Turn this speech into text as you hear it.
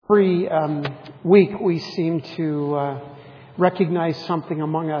Every week we seem to recognize something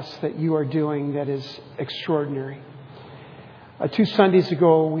among us that you are doing that is extraordinary. 2 Sundays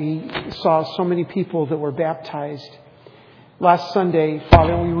ago we saw so many people that were baptized. Last Sunday,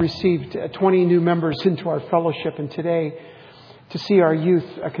 Father, we received 20 new members into our fellowship, and today to see our youth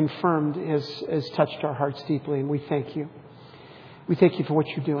confirmed has touched our hearts deeply, and we thank you. We thank you for what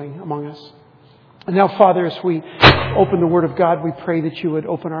you're doing among us. And now, Father, as we open the Word of God, we pray that you would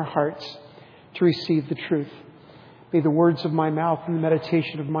open our hearts to receive the truth. May the words of my mouth and the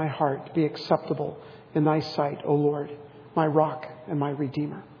meditation of my heart be acceptable in thy sight, O Lord, my rock and my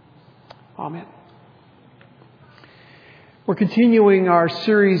redeemer. Amen. We're continuing our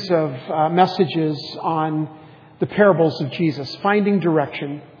series of messages on the parables of Jesus, finding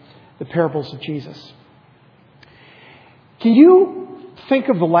direction, the parables of Jesus. Can you think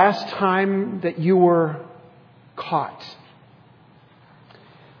of the last time that you were caught?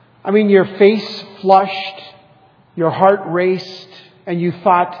 I mean, your face flushed, your heart raced, and you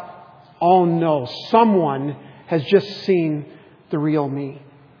thought, oh no, someone has just seen the real me.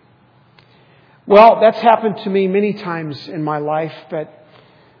 Well, that's happened to me many times in my life, but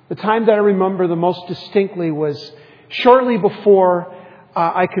the time that I remember the most distinctly was shortly before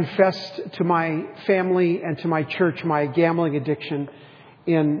I confessed to my family and to my church my gambling addiction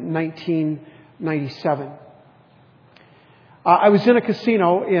in 1997. I was in a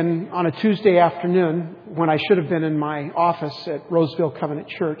casino on a Tuesday afternoon when I should have been in my office at Roseville Covenant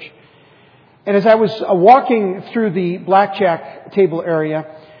Church. And as I was walking through the blackjack table area,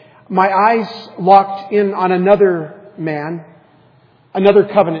 my eyes locked in on another man, another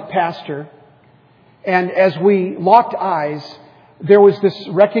covenant pastor. And as we locked eyes, there was this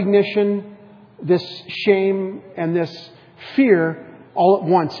recognition, this shame, and this fear all at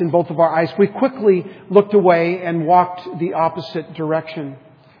once in both of our eyes. We quickly looked away and walked the opposite direction.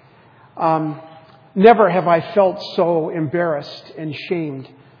 Never have I felt so embarrassed and shamed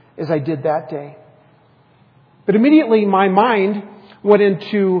as I did that day. But immediately my mind went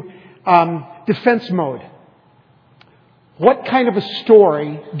into defense mode. What kind of a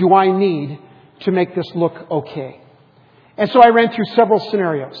story do I need to make this look okay? And so I ran through several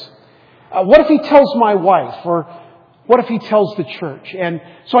scenarios. What if he tells my wife? Or what if he tells the church? And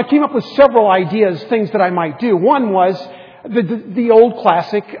so I came up with several ideas, things that I might do. One was the old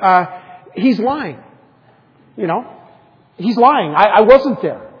classic, he's lying. You know, he's lying. I wasn't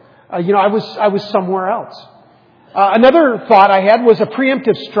there. I was somewhere else. Another thought I had was a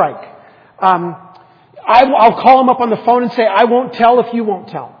preemptive strike. I'll call him up on the phone and say, I won't tell if you won't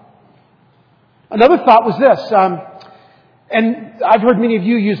tell. Another thought was this, and I've heard many of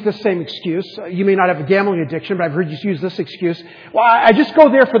you use this same excuse. You may not have a gambling addiction, but I've heard you use this excuse. Well, I just go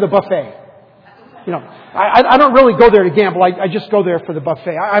there for the buffet. You know, I don't really go there to gamble. I just go there for the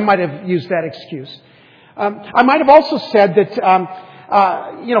buffet. I might have used that excuse. I might have also said that,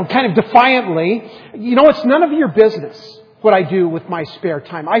 kind of defiantly, it's none of your business what I do with my spare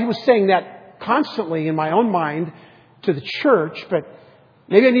time. I was saying that constantly in my own mind to the church, but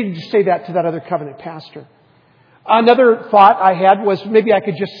maybe I needed to say that to that other covenant pastor. Another thought I had was maybe I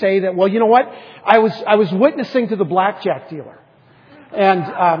could just say that, well, you know what? I was witnessing to the blackjack dealer. And,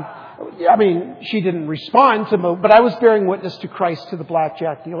 she didn't respond to me, but I was bearing witness to Christ to the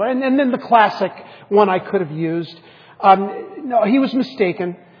blackjack dealer. And then the classic one I could have used. No, he was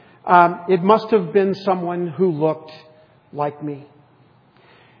mistaken. It must have been someone who looked like me.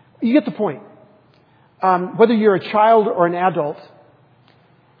 You get the point. Whether you're a child or an adult,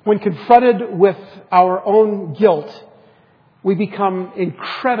 when confronted with our own guilt, we become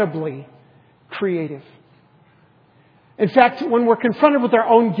incredibly creative. In fact, when we're confronted with our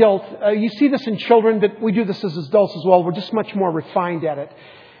own guilt, you see this in children, but we do this as adults as well. We're just much more refined at it.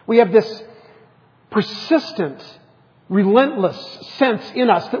 We have this persistent, relentless sense in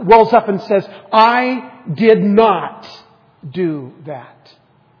us that wells up and says, I did not do that.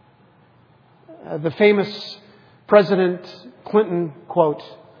 The famous President Clinton quote,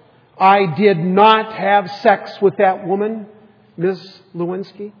 I did not have sex with that woman, Ms.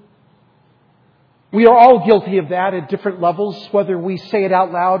 Lewinsky. We are all guilty of that at different levels, whether we say it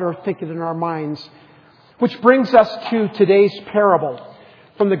out loud or think it in our minds. Which brings us to today's parable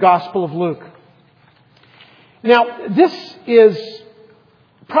from the Gospel of Luke. Now, this is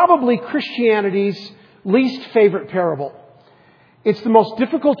probably Christianity's least favorite parable. It's the most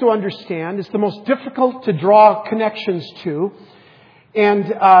difficult to understand. It's the most difficult to draw connections to.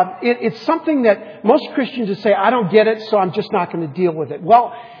 And it's something that most Christians would say, I don't get it, so I'm just not going to deal with it.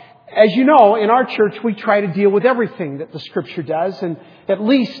 Well, as you know, in our church, we try to deal with everything that the Scripture does and at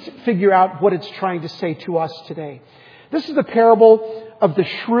least figure out what it's trying to say to us today. This is the parable of the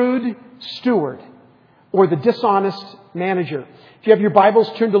shrewd steward, or the dishonest manager. If you have your Bibles,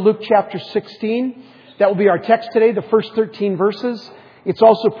 turn to Luke chapter 16. That will be our text today, the first 13 verses. It's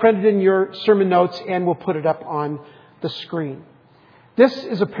also printed in your sermon notes, and we'll put it up on the screen. This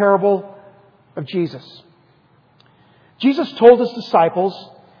is a parable of Jesus. Jesus told his disciples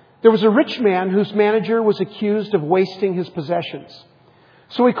there was a rich man whose manager was accused of wasting his possessions.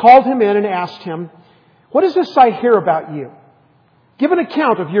 So he called him in and asked him, "What is this I hear about you? Give an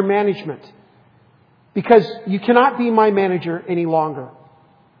account of your management, because you cannot be my manager any longer."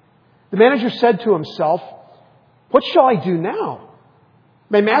 The manager said to himself, "What shall I do now?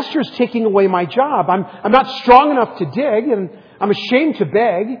 My master is taking away my job. I'm not strong enough to dig, and I'm ashamed to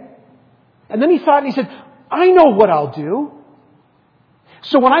beg." And then he thought, and he said, "I know what I'll do.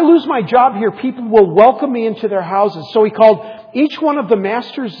 So when I lose my job here, people will welcome me into their houses." So he called each one of the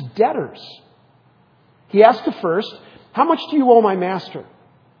master's debtors. He asked the first, "How much do you owe my master?"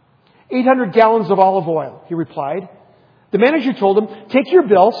 800 gallons of olive oil, he replied. The manager told him, "Take your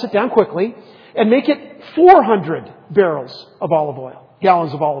bill, sit down quickly, and make it 400 gallons of olive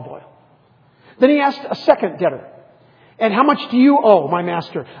oil." Then he asked a second debtor, "And how much do you owe my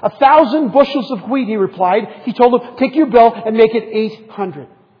master?" 1,000 bushels of wheat, he replied. He told him, "Take your bill and make it 800.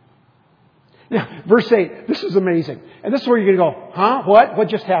 Now, verse 8, this is amazing. And this is where you're going to go, huh? What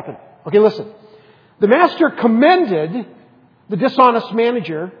just happened? Okay, listen. The master commended the dishonest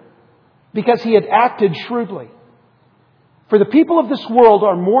manager because he had acted shrewdly. For the people of this world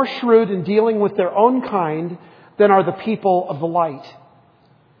are more shrewd in dealing with their own kind than are the people of the light.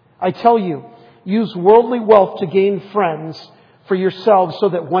 I tell you, use worldly wealth to gain friends for yourselves so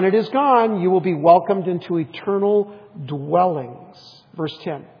that when it is gone, you will be welcomed into eternal dwellings. Verse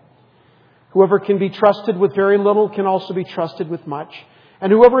 10. Whoever can be trusted with very little can also be trusted with much.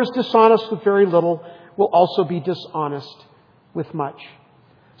 And whoever is dishonest with very little will also be dishonest with much.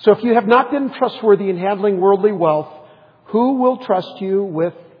 So if you have not been trustworthy in handling worldly wealth, who will trust you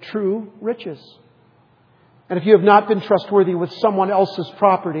with true riches? And if you have not been trustworthy with someone else's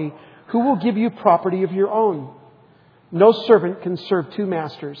property, who will give you property of your own? No servant can serve two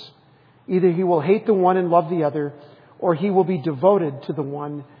masters. Either he will hate the one and love the other, or he will be devoted to the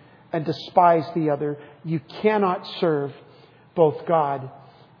one and despise the other. You cannot serve both God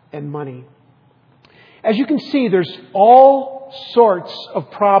and money. As you can see, there's all sorts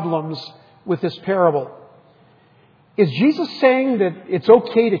of problems with this parable. Is Jesus saying that it's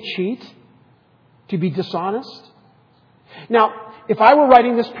okay to cheat, to be dishonest? Now, if I were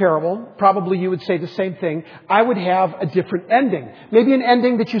writing this parable, probably you would say the same thing. I would have a different ending. Maybe an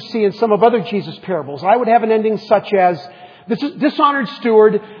ending that you see in some of other Jesus parables. I would have an ending such as, this dishonored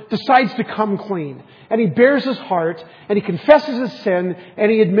steward decides to come clean. And he bears his heart, and he confesses his sin, and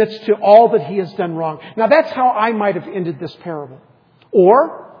he admits to all that he has done wrong. Now that's how I might have ended this parable.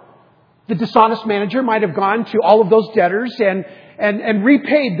 Or the dishonest manager might have gone to all of those debtors and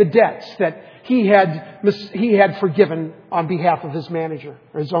repaid the debts that he had forgiven on behalf of his manager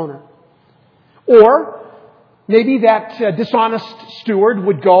or his owner. Or maybe that dishonest steward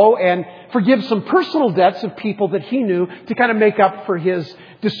would go and forgive some personal debts of people that he knew to kind of make up for his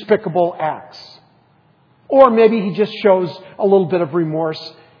despicable acts. Or maybe he just shows a little bit of remorse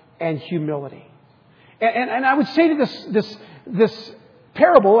and humility. And I would say to this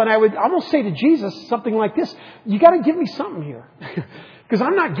parable, and I would almost say to Jesus something like this: you got to give me something here. Because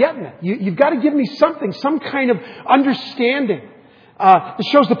I'm not getting it. You've got to give me something, some kind of understanding that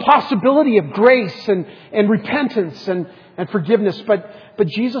shows the possibility of grace and repentance and forgiveness. But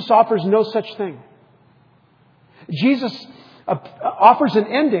Jesus offers no such thing. Jesus offers an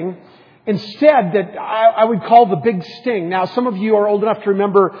ending instead that I would call the big sting. Now, some of you are old enough to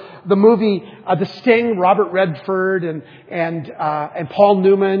remember the movie The Sting, Robert Redford and Paul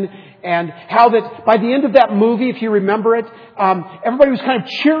Newman, and how that by the end of that movie, if you remember it, everybody was kind of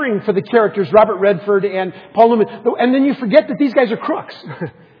cheering for the characters, Robert Redford and Paul Newman. And then you forget that these guys are crooks.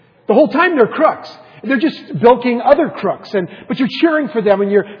 The whole time they're crooks. They're just bilking other crooks, but you're cheering for them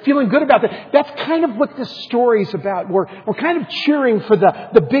and you're feeling good about that. That's kind of what this story's about. We're kind of cheering for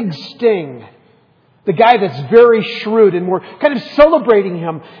the big sting, the guy that's very shrewd, and we're kind of celebrating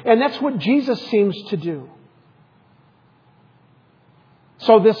him. And that's what Jesus seems to do.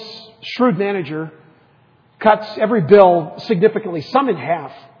 So this shrewd manager cuts every bill significantly, some in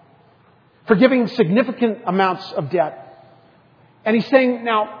half, forgiving significant amounts of debt. And he's saying,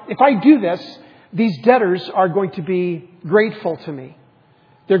 now, if I do this, these debtors are going to be grateful to me.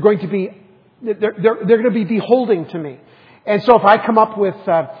 They're going to be beholding to me. And so if I come up with,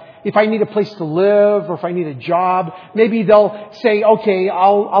 if I need a place to live or if I need a job, maybe they'll say, okay,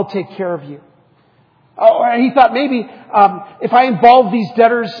 I'll take care of you. Or he thought maybe if I involve these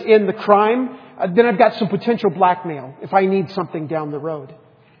debtors in the crime, then I've got some potential blackmail if I need something down the road.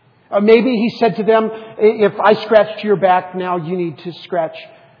 Maybe he said to them, if I scratched your back, now you need to scratch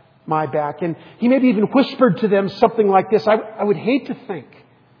my back. And he maybe even whispered to them something like this. I would hate to think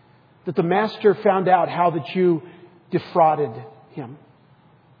that the master found out how that you defrauded him.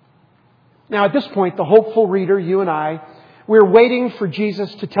 Now at this point, the hopeful reader, you and I, we're waiting for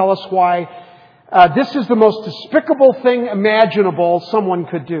Jesus to tell us why this is the most despicable thing imaginable someone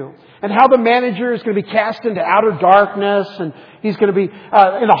could do. And how the manager is going to be cast into outer darkness and he's going to be in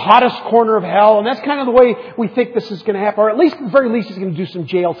the hottest corner of hell. And that's kind of the way we think this is going to happen. Or at least, at the very least, he's going to do some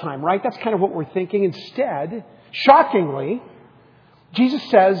jail time, right? That's kind of what we're thinking. Instead, shockingly, Jesus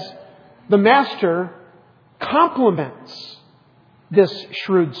says the master compliments this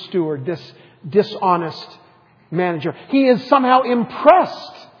shrewd steward, this dishonest manager. He is somehow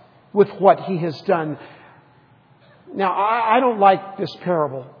impressed with what he has done. Now, I don't like this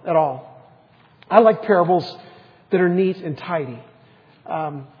parable at all. I like parables that are neat and tidy.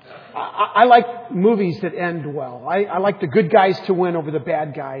 I like movies that end well. I like the good guys to win over the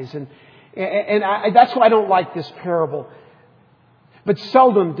bad guys. And that's why I don't like this parable. But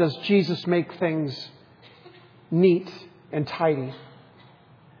seldom does Jesus make things neat and tidy.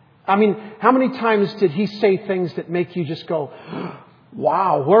 I mean, how many times did he say things that make you just go,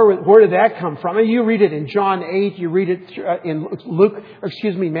 wow, where did that come from? And you read it in John 8, you read it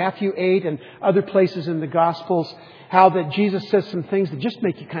in Matthew 8 and other places in the Gospels, how that Jesus says some things that just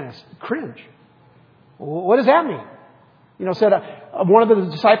make you kind of cringe. What does that mean? One of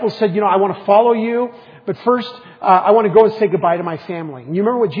the disciples said, I want to follow you, but first I want to go and say goodbye to my family. And you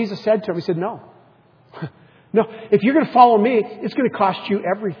remember what Jesus said to him? He said, no. No, if you're going to follow me, it's going to cost you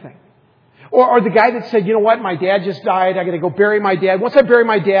everything. Or the guy that said, you know what, my dad just died. I got to go bury my dad. Once I bury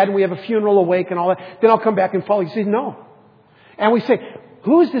my dad and we have a funeral awake and all that, then I'll come back and follow you. He says, no. And we say,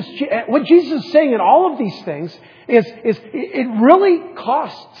 who is this? What Jesus is saying in all of these things is it really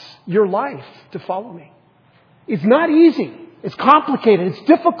costs your life to follow me. It's not easy. It's complicated. It's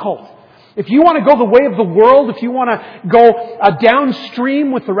difficult. If you want to go the way of the world, if you want to go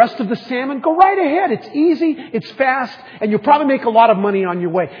downstream with the rest of the salmon, go right ahead. It's easy, it's fast, and you'll probably make a lot of money on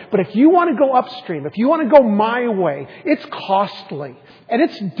your way. But if you want to go upstream, if you want to go my way, it's costly, and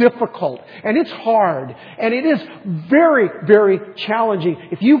it's difficult, and it's hard, and it is very, very challenging.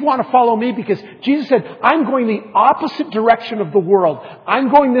 If you want to follow me, because Jesus said, I'm going the opposite direction of the world.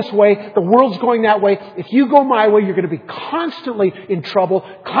 I'm going this way, the world's going that way. If you go my way, you're going to be constantly in trouble,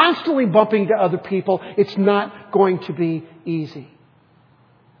 constantly bumping to other people. It's not going to be easy.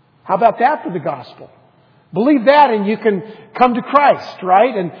 How about that for the gospel? Believe that and you can come to Christ,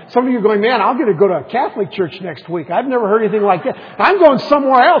 right? And some of you are going, man, I'm going to go to a Catholic church next week. I've never heard anything like that. I'm going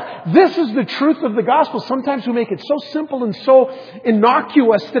somewhere else. This is the truth of the gospel. Sometimes we make it so simple and so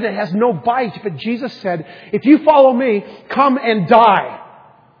innocuous that it has no bite. But Jesus said, if you follow me, come and die.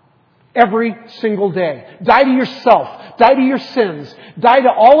 Every single day. Die to yourself. Die to your sins. Die to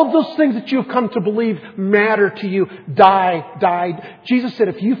all of those things that you have come to believe matter to you. Die. Jesus said,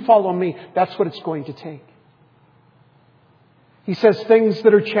 if you follow me, that's what it's going to take. He says things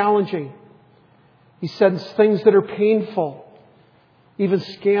that are challenging. He says things that are painful, even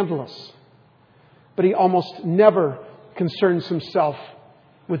scandalous. But he almost never concerns himself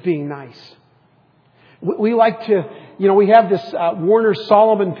with being nice. We like to, we have this Warner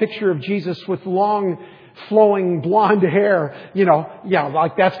Solomon picture of Jesus with long, flowing blonde hair.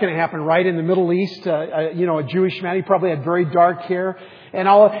 Like that's going to happen right in the Middle East. A Jewish man, he probably had very dark hair.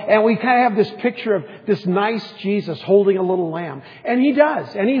 And we kind of have this picture of this nice Jesus holding a little lamb. And he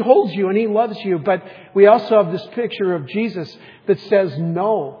does. And he holds you and he loves you. But we also have this picture of Jesus that says,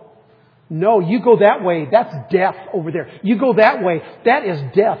 no, you go that way. That's death over there. You go that way. That is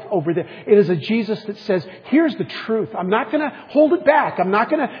death over there. It is a Jesus that says, here's the truth. I'm not going to hold it back. I'm not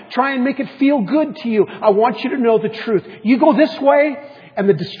going to try and make it feel good to you. I want you to know the truth. You go this way, and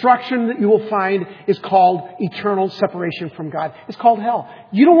the destruction that you will find is called eternal separation from God. It's called hell.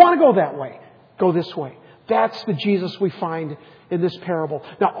 You don't want to go that way. Go this way. That's the Jesus we find in this parable.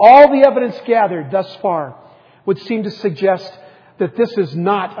 Now, all the evidence gathered thus far would seem to suggest that this is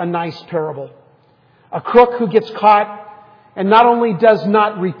not a nice parable. A crook who gets caught and not only does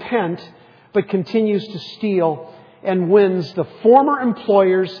not repent, but continues to steal and wins the former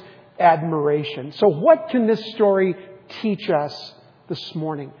employer's admiration. So what can this story teach us this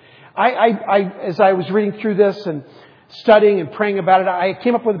morning? As I was reading through this and studying and praying about it, I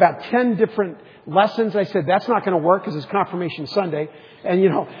came up with about 10 different lessons. I said, that's not going to work because it's Confirmation Sunday. And,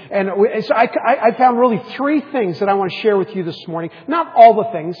 so I found really 3 things that I want to share with you this morning. Not all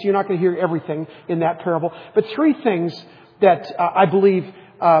the things. You're not going to hear everything in that parable. But 3 things that I believe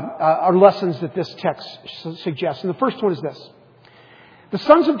are lessons that this text suggests. And the first one is this. The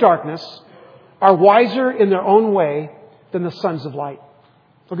sons of darkness are wiser in their own way than the sons of light.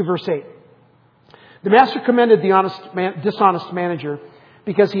 Look at verse 8. The master commended the dishonest manager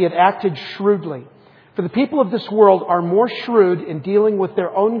because he had acted shrewdly. For the people of this world are more shrewd in dealing with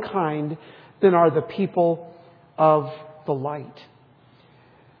their own kind than are the people of the light.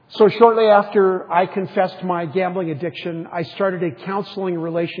 So shortly after I confessed my gambling addiction, I started a counseling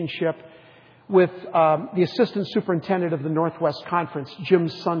relationship with the assistant superintendent of the Northwest Conference, Jim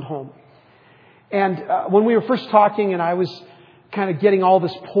Sundholm. And when we were first talking and I was kind of getting all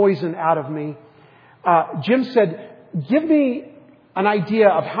this poison out of me, Jim said, give me an idea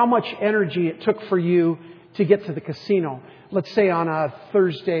of how much energy it took for you to get to the casino, let's say on a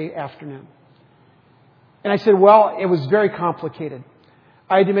Thursday afternoon. And I said, well, it was very complicated.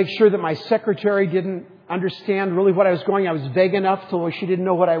 I had to make sure that my secretary didn't understand really what I was going. I was vague enough to where she didn't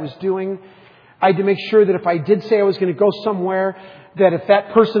know what I was doing. I had to make sure that if I did say I was going to go somewhere, that if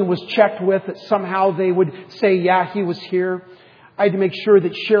that person was checked with, that somehow they would say, yeah, he was here. I had to make sure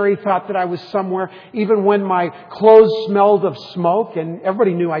that Sherry thought that I was somewhere, even when my clothes smelled of smoke, and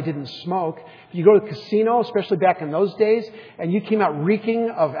everybody knew I didn't smoke. You go to the casino, especially back in those days, and you came out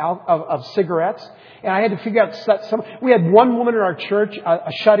reeking of cigarettes, and I had to figure out we had one woman in our church,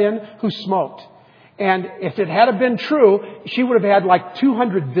 a shut-in, who smoked. And if it had been true, she would have had like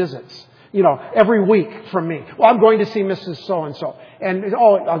 200 visits, every week from me. Well, I'm going to see Mrs. So-and-so. And,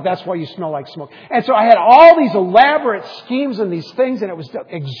 that's why you smell like smoke. And so I had all these elaborate schemes and these things, and it was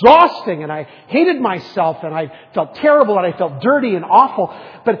exhausting, and I hated myself, and I felt terrible, and I felt dirty and awful.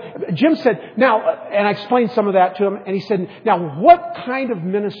 But Jim said, now, and I explained some of that to him, and he said, now, what kind of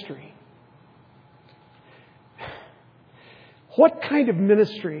ministry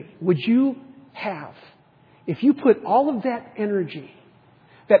would you have if you put all of that energy,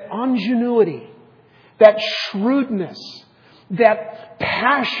 that ingenuity, that shrewdness, that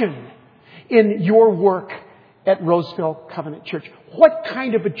passion in your work at Roseville Covenant Church? What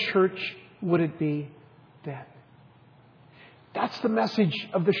kind of a church would it be then? That's the message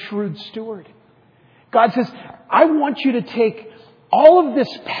of the shrewd steward. God says, I want you to take all of this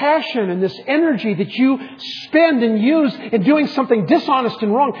passion and this energy that you spend and use in doing something dishonest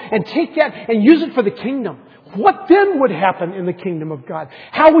and wrong, and take that and use it for the kingdom. What then would happen in the kingdom of God?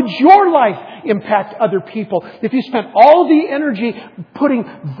 How would your life impact other people if you spent all the energy putting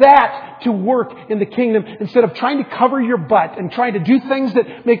that to work in the kingdom instead of trying to cover your butt and trying to do things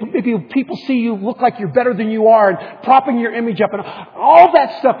that make people see you look like you're better than you are and propping your image up? And all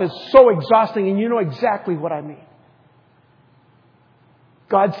that stuff is so exhausting, and you know exactly what I mean.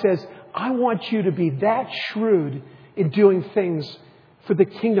 God says, I want you to be that shrewd in doing things for the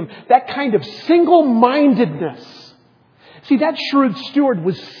kingdom. That kind of single-mindedness. See, that shrewd steward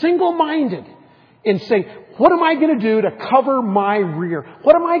was single-minded in saying, what am I going to do to cover my rear?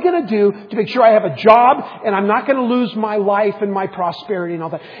 What am I going to do to make sure I have a job and I'm not going to lose my life and my prosperity and all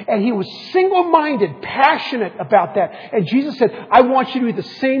that? And he was single-minded, passionate about that. And Jesus said, I want you to be the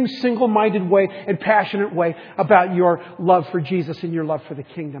same single-minded way and passionate way about your love for Jesus and your love for the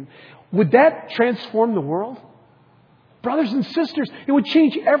kingdom. Would that transform the world? Brothers and sisters, it would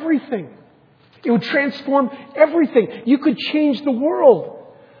change everything. It would transform everything. You could change the world.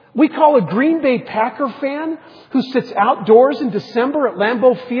 We call a Green Bay Packer fan who sits outdoors in December at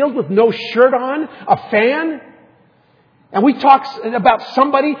Lambeau Field with no shirt on a fan. And we talk about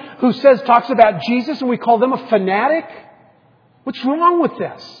somebody who talks about Jesus, and we call them a fanatic. What's wrong with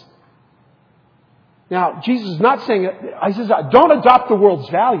this? Now, Jesus is not saying it. He says, don't adopt the world's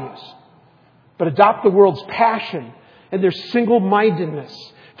values, but adopt the world's passion and their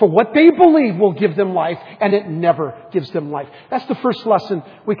single-mindedness for what they believe will give them life, and it never gives them life. That's the first lesson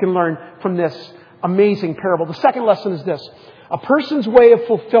we can learn from this amazing parable. The second lesson is this. A person's way of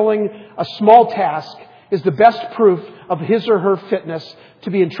fulfilling a small task is the best proof of his or her fitness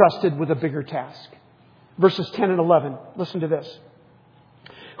to be entrusted with a bigger task. Verses 10 and 11. Listen to this.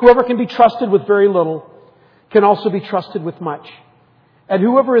 Whoever can be trusted with very little can also be trusted with much. And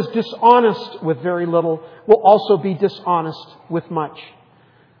whoever is dishonest with very little will also be dishonest with much.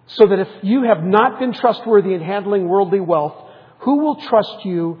 So that if you have not been trustworthy in handling worldly wealth, who will trust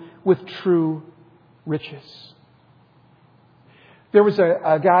you with true riches? There was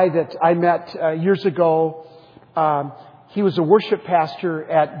a guy that I met years ago. He was a worship pastor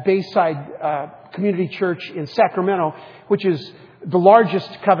at Bayside community church in Sacramento, which is the largest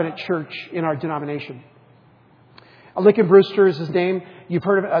covenant church in our denomination. Lincoln Brewster is his name. You've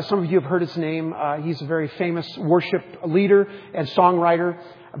heard of, some of you have heard his name. He's a very famous worship leader and songwriter,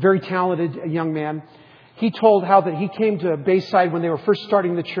 a very talented young man. He told how that he came to Bayside when they were first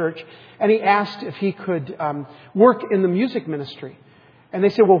starting the church, and he asked if he could work in the music ministry. And they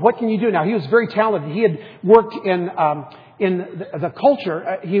said, well, what can you do? Now, he was very talented. He had worked in the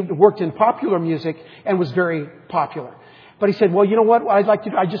culture. He worked in popular music and was very popular. But he said, well, you know what?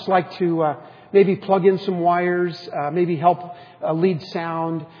 I'd just like to maybe plug in some wires, maybe help lead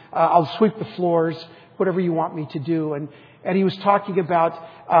sound. I'll sweep the floors, whatever you want me to do. And he was talking about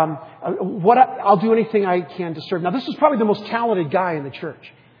I'll do anything I can to serve. Now, this is probably the most talented guy in the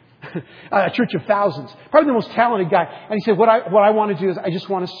church. A church of thousands. Probably the most talented guy. And he said, what I want to do is I just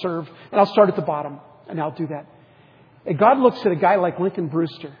want to serve. And I'll start at the bottom. And I'll do that. And God looks at a guy like Lincoln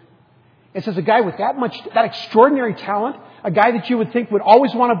Brewster. And says, a guy with that extraordinary talent, a guy that you would think would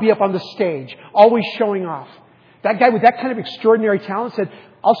always want to be up on the stage, always showing off. That guy with that kind of extraordinary talent said,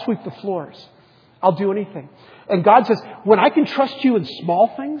 I'll sweep the floors. I'll do anything. And God says, when I can trust you in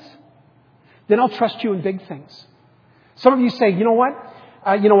small things, then I'll trust you in big things. Some of you say, you know what?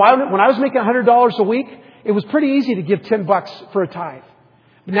 When I was making $100 a week, it was pretty easy to give $10 for a tithe.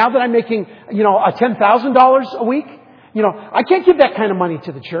 But now that I'm making, $10,000 a week, I can't give that kind of money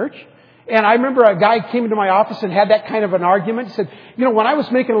to the church. And I remember a guy came into my office and had that kind of an argument. He said, when I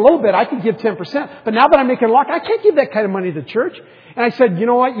was making a little bit, I could give 10%. But now that I'm making a lot, I can't give that kind of money to the church. And I said, you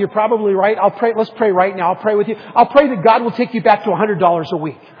know what? You're probably right. I'll pray. Let's pray right now. I'll pray with you. I'll pray that God will take you back to $100 a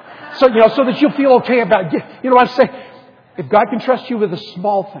week. So, so that you'll feel okay about it. You know what I'm saying? If God can trust you with a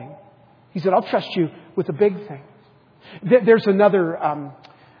small thing, He said, I'll trust you with a big thing. There's another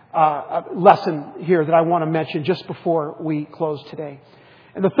lesson here that I want to mention just before we close today.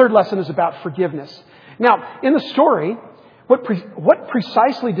 And the third lesson is about forgiveness. Now, in the story, what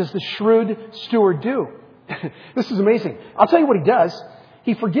precisely does the shrewd steward do? This is amazing. I'll tell you what he does.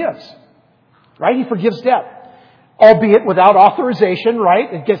 He forgives. Right? He forgives debt. Albeit without authorization,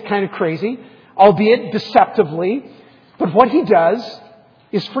 right? It gets kind of crazy. Albeit deceptively. But what he does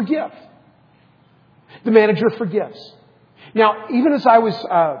is forgive. The manager forgives. Now, even as I was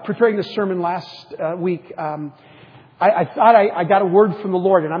preparing this sermon last week, I thought I got a word from the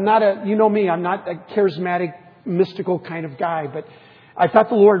Lord. And I'm not I'm not a charismatic, mystical kind of guy. But I thought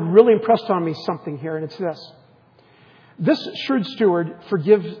the Lord really impressed on me something here. And it's this. This shrewd steward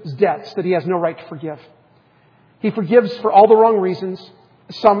forgives debts that he has no right to forgive. He forgives for all the wrong reasons,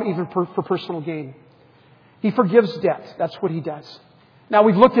 some even for personal gain. He forgives debt. That's what he does. Now,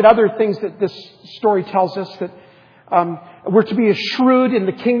 we've looked at other things that this story tells us, that we're to be as shrewd in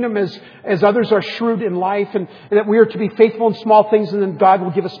the kingdom as others are shrewd in life, and that we are to be faithful in small things, and then God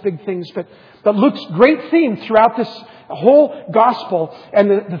will give us big things. But Luke's great theme throughout this whole gospel, and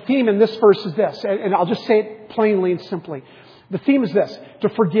the theme in this verse is this, and I'll just say it plainly and simply. The theme is this: to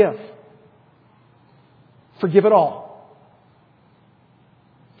forgive. Forgive it all.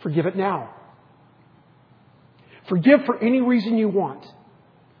 Forgive it now. Forgive for any reason you want,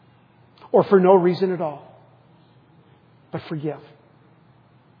 or for no reason at all. But forgive.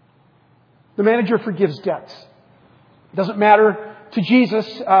 The manager forgives debts. It doesn't matter to Jesus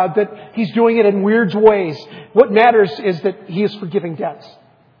that he's doing it in weird ways. What matters is that he is forgiving debts.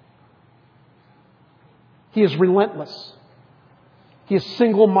 He is relentless. He is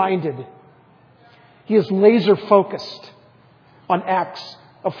single-minded. He is laser-focused on acts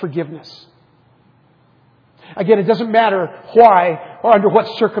of forgiveness. Again, it doesn't matter why or under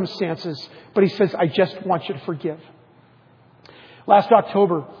what circumstances, but he says, I just want you to forgive. Last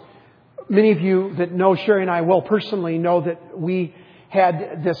October, many of you that know Sherry and I well personally know that we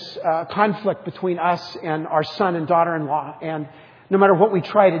had this conflict between us and our son and daughter-in-law. And no matter what we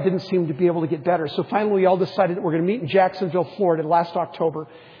tried, it didn't seem to be able to get better. So finally, we all decided that we're going to meet in Jacksonville, Florida last October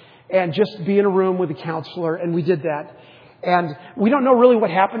and just be in a room with a counselor. And we did that. And we don't know really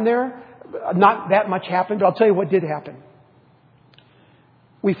what happened there. Not that much happened, but I'll tell you what did happen.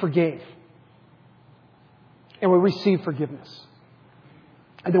 We forgave. And we received forgiveness.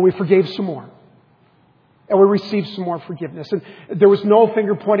 And then we forgave some more. And we received some more forgiveness. And there was no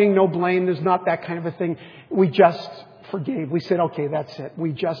finger pointing, no blame. There's not that kind of a thing. We just forgave. We said, okay, that's it.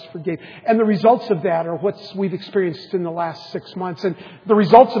 We just forgave. And the results of that are what we've experienced in the last 6 months. And the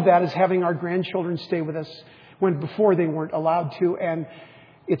results of that is having our grandchildren stay with us when before they weren't allowed to. And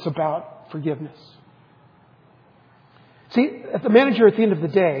it's about forgiveness. See, the manager at the end of the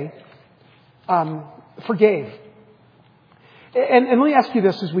day forgave. And let me ask you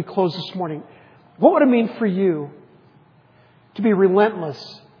this as we close this morning. What would it mean for you to be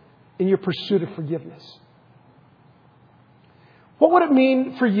relentless in your pursuit of forgiveness? What would it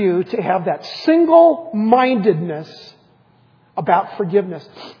mean for you to have that single-mindedness about forgiveness?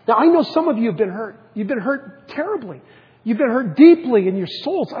 Now, I know some of you have been hurt. You've been hurt terribly. You've been hurt deeply in your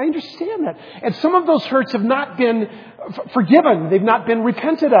souls. I understand that. And some of those hurts have not been forgiven. They've not been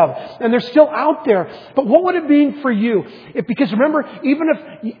repented of. And they're still out there. But what would it mean for you? Because remember, even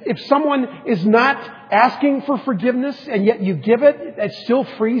if someone is not asking for forgiveness and yet you give it, it still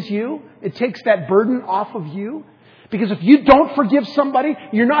frees you. It takes that burden off of you. Because if you don't forgive somebody,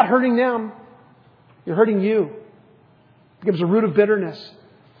 you're not hurting them. You're hurting you. It becomes a root of bitterness.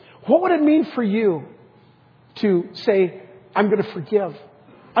 What would it mean for you to say, I'm going to forgive?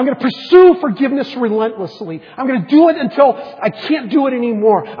 I'm going to pursue forgiveness relentlessly. I'm going to do it until I can't do it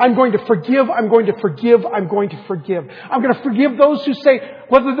anymore. I'm going to forgive. I'm going to forgive. I'm going to forgive. I'm going to forgive those who say,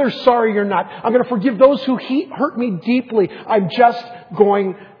 whether they're sorry or not. I'm going to forgive those who hurt me deeply. I'm just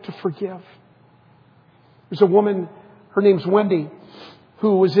going to forgive. There's a woman, her name's Wendy,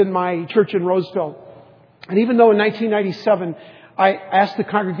 who was in my church in Roseville. And even though in 1997, I asked the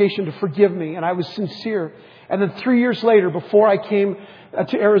congregation to forgive me, and I was sincere. And then 3 years later, before I came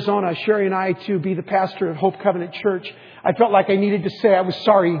to Arizona, Sherry and I, to be the pastor at Hope Covenant Church, I felt like I needed to say I was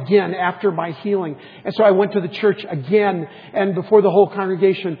sorry again after my healing. And so I went to the church again, and before the whole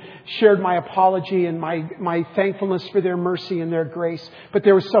congregation, shared my apology and my thankfulness for their mercy and their grace. But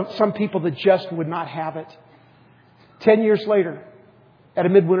there were some people that just would not have it. 10 years later, at a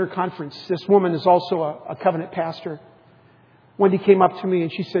midwinter conference, this woman is also a covenant pastor. Wendy came up to me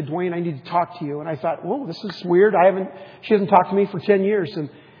and she said, Dwayne, I need to talk to you. And I thought, whoa, this is weird. She hasn't talked to me for 10 years. And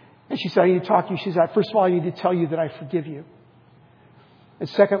she said, I need to talk to you. She said, first of all, I need to tell you that I forgive you. And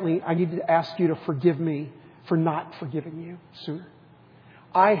secondly, I need to ask you to forgive me for not forgiving you sooner.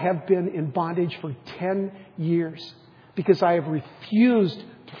 I have been in bondage for 10 years because I have refused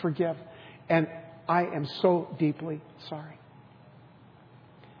to forgive. And I am so deeply sorry.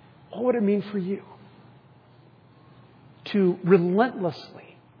 What would it mean for you to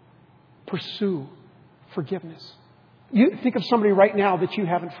relentlessly pursue forgiveness? You think of somebody right now that you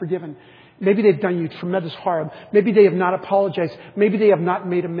haven't forgiven. Maybe they've done you tremendous harm. Maybe they have not apologized. Maybe they have not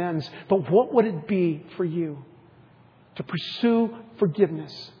made amends. But what would it be for you to pursue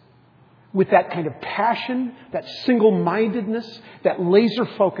forgiveness with that kind of passion, that single-mindedness, that laser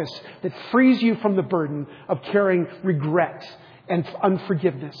focus that frees you from the burden of carrying regret and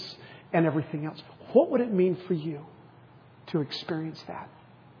unforgiveness and everything else? What would it mean for you to experience that?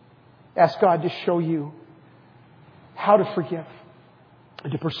 Ask God to show you how to forgive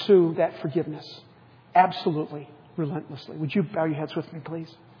and to pursue that forgiveness absolutely, relentlessly. Would you bow your heads with me,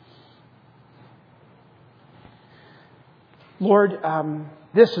 please? Lord,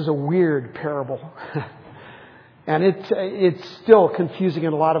 this is a weird parable. And it's still confusing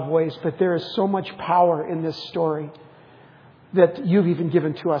in a lot of ways, but there is so much power in this story that you've even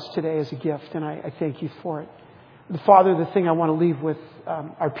given to us today as a gift, and I thank you for it. Father, the thing I want to leave with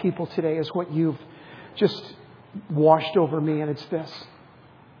our people today is what you've just washed over me, and it's this.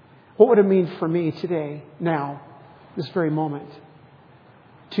 What would it mean for me today, now, this very moment,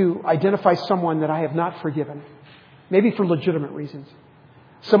 to identify someone that I have not forgiven, maybe for legitimate reasons,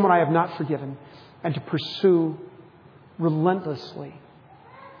 someone I have not forgiven, and to pursue relentlessly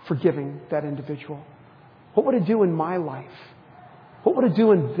forgiving that individual? What would it do in my life? What would it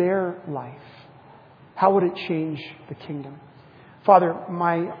do in their life? How would it change the kingdom? Father,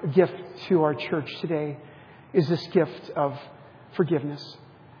 my gift to our church today is this gift of forgiveness.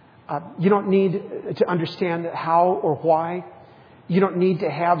 You don't need to understand how or why. You don't need to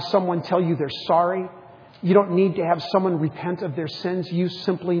have someone tell you they're sorry. You don't need to have someone repent of their sins. You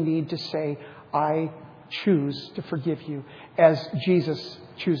simply need to say, I choose to forgive you, as Jesus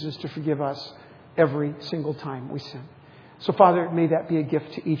chooses to forgive us every single time we sin. So, Father, may that be a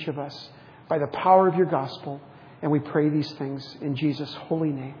gift to each of us by the power of your gospel. And we pray these things in Jesus' holy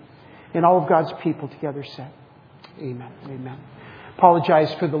name. And all of God's people together said, amen. Amen.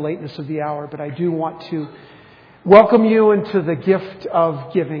 Apologize for the lateness of the hour, but I do want to welcome you into the gift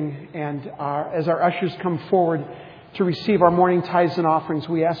of giving. And as our ushers come forward to receive our morning tithes and offerings,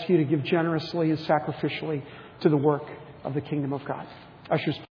 we ask you to give generously and sacrificially to the work of the kingdom of God. Ushers.